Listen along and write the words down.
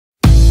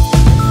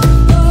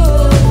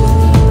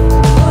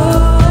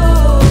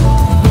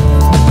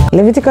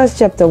Leviticus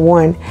chapter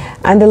 1.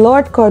 And the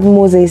Lord called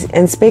Moses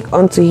and spake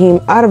unto him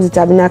out of the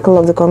tabernacle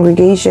of the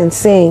congregation,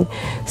 saying,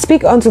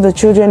 Speak unto the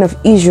children of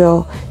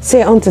Israel,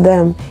 say unto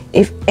them,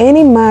 If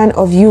any man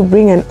of you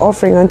bring an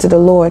offering unto the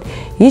Lord,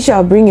 ye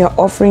shall bring your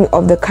offering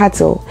of the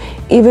cattle,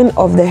 even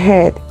of the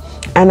herd,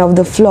 and of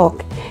the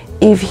flock.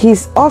 If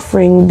his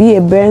offering be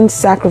a burnt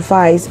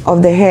sacrifice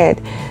of the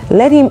herd,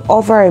 let him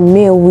offer a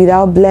male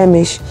without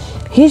blemish.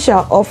 He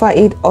shall offer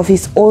it of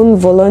his own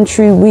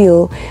voluntary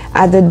will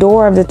at the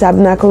door of the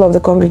tabernacle of the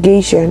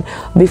congregation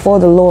before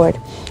the Lord.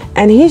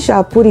 And he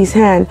shall put his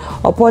hand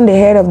upon the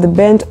head of the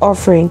burnt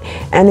offering,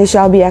 and it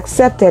shall be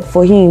accepted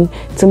for him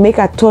to make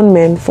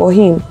atonement for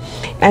him.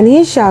 And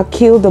he shall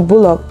kill the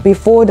bullock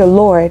before the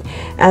Lord,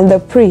 and the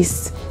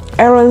priests,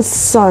 Aaron's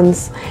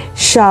sons,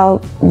 shall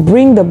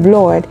bring the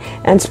blood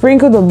and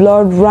sprinkle the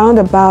blood round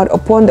about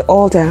upon the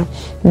altar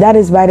that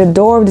is by the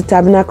door of the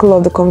tabernacle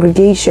of the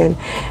congregation.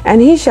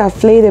 And he shall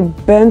flay the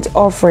burnt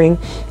offering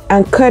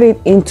and cut it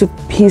into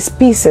his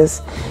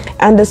pieces.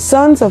 And the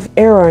sons of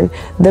Aaron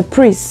the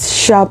priests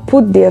shall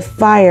put their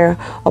fire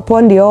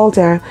upon the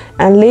altar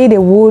and lay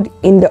the wood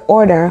in the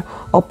order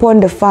upon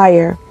the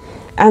fire.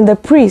 And the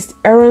priest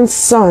Aaron's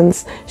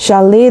sons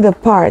shall lay the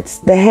parts,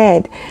 the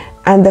head,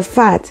 and the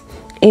fat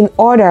in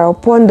order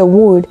upon the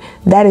wood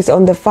that is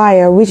on the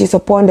fire which is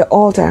upon the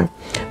altar.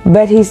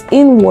 But his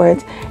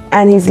inwards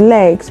and his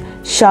legs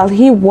shall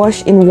he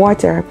wash in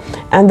water,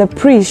 and the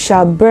priest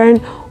shall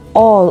burn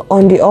all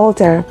on the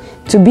altar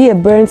to be a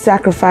burnt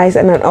sacrifice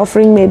and an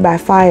offering made by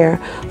fire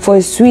for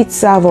a sweet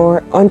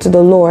savour unto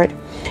the Lord.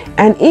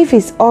 And if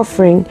his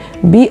offering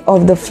be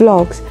of the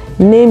flocks,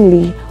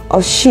 namely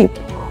of sheep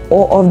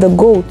or of the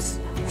goats,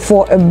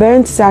 for a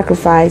burnt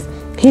sacrifice,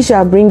 he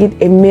shall bring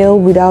it a male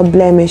without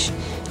blemish.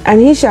 And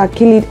he shall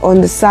kill it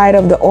on the side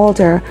of the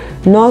altar,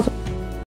 north